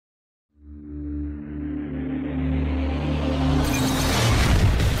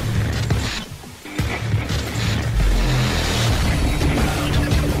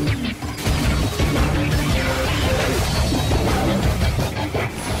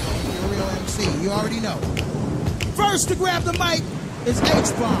already know. First to grab the mic is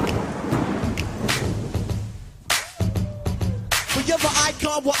H-Bomb. You're the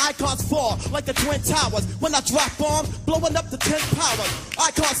icon where icons fall, like the Twin Towers. When I drop bombs, blowing up the 10 powers.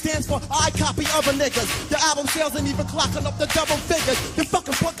 Icon stands for I copy other niggas. Your album sales ain't even clocking up the double figures. Your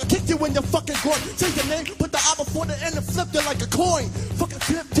fucking punk will kick you in your fucking groin. Change your name, put the album for the end and flip you like a coin. Fucking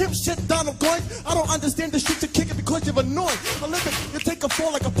Tim shit, Donald Goins. I don't understand the shit you're kicking because you're annoying. I live it, you take a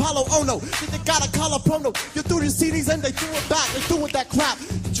fall like Apollo Ono. Then you got a collar promo. You threw the CDs and they threw it back. They threw with that crap.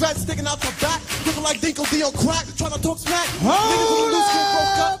 The dread sticking out the back, looking like Dinko D on crack. Trying to talk smack. Hold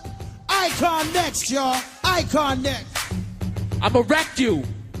up! Icon next, y'all. Icon next. I'ma wreck you.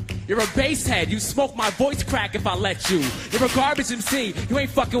 You're a basshead. You smoke my voice crack if I let you. You're a garbage MC. You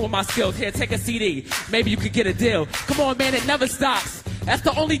ain't fucking with my skills. Here, take a CD. Maybe you could get a deal. Come on, man, it never stops. That's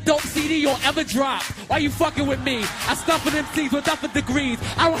the only dope CD you'll ever drop. Why you fucking with me? I stuff with MCs with nothing degrees.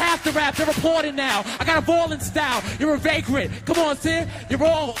 I don't have to rap, they're reporting now. I got a ball in style. You're a vagrant. Come on, Sid. You're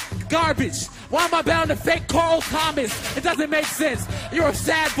all garbage. Why am I bound to fake Carl Thomas? It doesn't make sense. You're a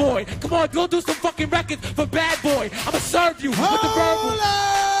sad boy. Come on, go do some fucking records for Bad Boy. I'ma serve you with the verbal. Hold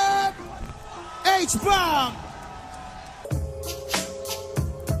up! H-Bomb.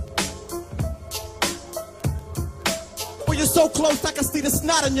 Well, you're so close, I can see the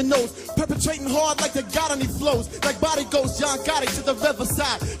snot on your nose. Perpetrating hard like the God on these flows. Like body goes John Gotti to the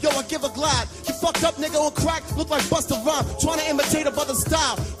riverside. Yo, I give a glide. You fucked up nigga on crack, look like Busta Rhymes. Trying to imitate a brother's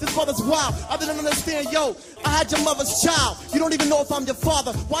style. This brother's wild. I didn't understand, yo. I had your mother's child. You don't even know if I'm your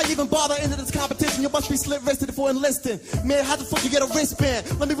father. Why you even bother into this competition? You must be slit-wristed for enlisting. Man, how the fuck you get a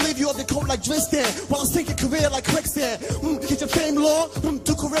wristband? Let me relieve you of your coat like Tristan. While I sink your career like quicksand. Get your fame long.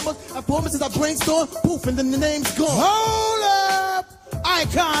 Do charisma. Performances I brainstorm. Poof, and then the name's gone. Hold up!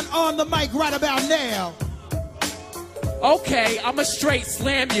 Icon on the mic right about now. Okay, I'ma straight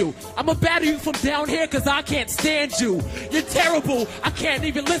slam you. I'ma battle you from down here cause I can't stand you. You're terrible, I can't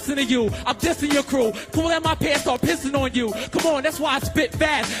even listen to you. I'm dissing your crew, pull out my pants, start pissing on you. Come on, that's why I spit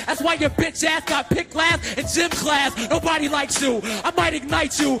fast. That's why your bitch ass got picked last in gym class. Nobody likes you, I might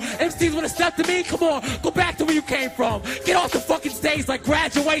ignite you. MCs wanna step to me? Come on, go back to where you came from. Get off the fucking stage like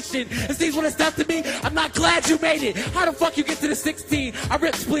graduation. MCs wanna step to me? I'm not glad you made it. How the fuck you get to the 16? I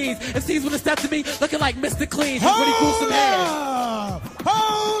rip spleens. MCs wanna step to me looking like Mr. Clean when he grew some hair.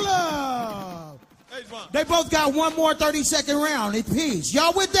 Hold up! They both got one more 30-second round apiece.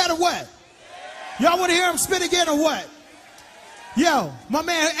 Y'all with that or what? Y'all want to hear him spit again or what? Yo, my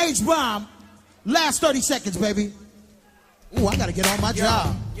man H-Bomb, last 30 seconds, baby. Ooh, I got to get on my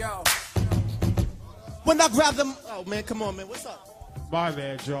job. Yo. When I grab them... Oh, man, come on, man. What's up? My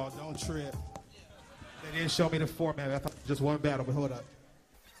bad, y'all. Don't trip. They didn't show me the format. I thought just one battle, but hold up.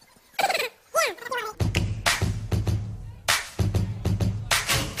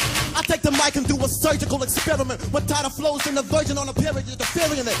 I take the mic and do a surgical experiment with tighter flows than the virgin on a period, the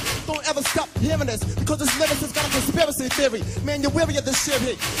feeling in it. Don't ever stop hearing this, because this lyrics has got a conspiracy theory. Man, you're weary of this shit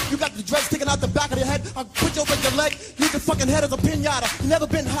here. You got the dreads sticking out the back of your head. I'll put you over your leg, leave your fucking head as a pinata. You never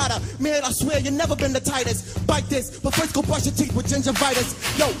been hotter. Man, I swear, you never been the tightest. Bite this, but first go brush your teeth with gingivitis.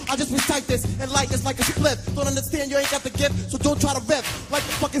 Yo, I just recite this, and light is like a split. Don't understand, you ain't got the gift, so don't try to rip. Like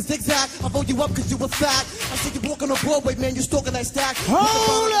the fucking zigzag, I vote you up because you were fat. I see you walking on Broadway, man, you stalking that stack.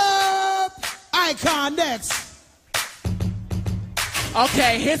 Hold up! Icon next.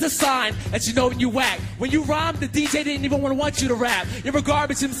 Okay, here's a sign that you know when you whack. When you rhyme, the DJ didn't even want you to rap. You're a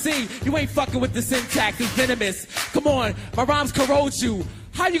garbage MC. You ain't fucking with the syntax. It's venomous. Come on, my rhymes corrode you.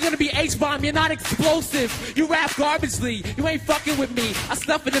 How you gonna be H-Bomb? You're not explosive. You rap garbagely. You ain't fucking with me. I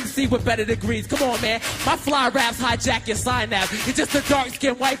stuff an MC with better degrees. Come on, man. My fly raps hijack your synapse. You're just a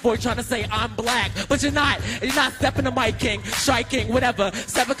dark-skinned white boy trying to say I'm black. But you're not. And you're not stepping the mic king, striking, whatever.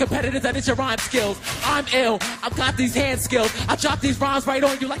 7 competitors, that is your rhyme skills. I'm ill. I've got these hand skills. I drop these rhymes right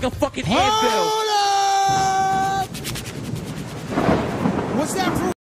on you like a fucking anvil. Hold up! What's that?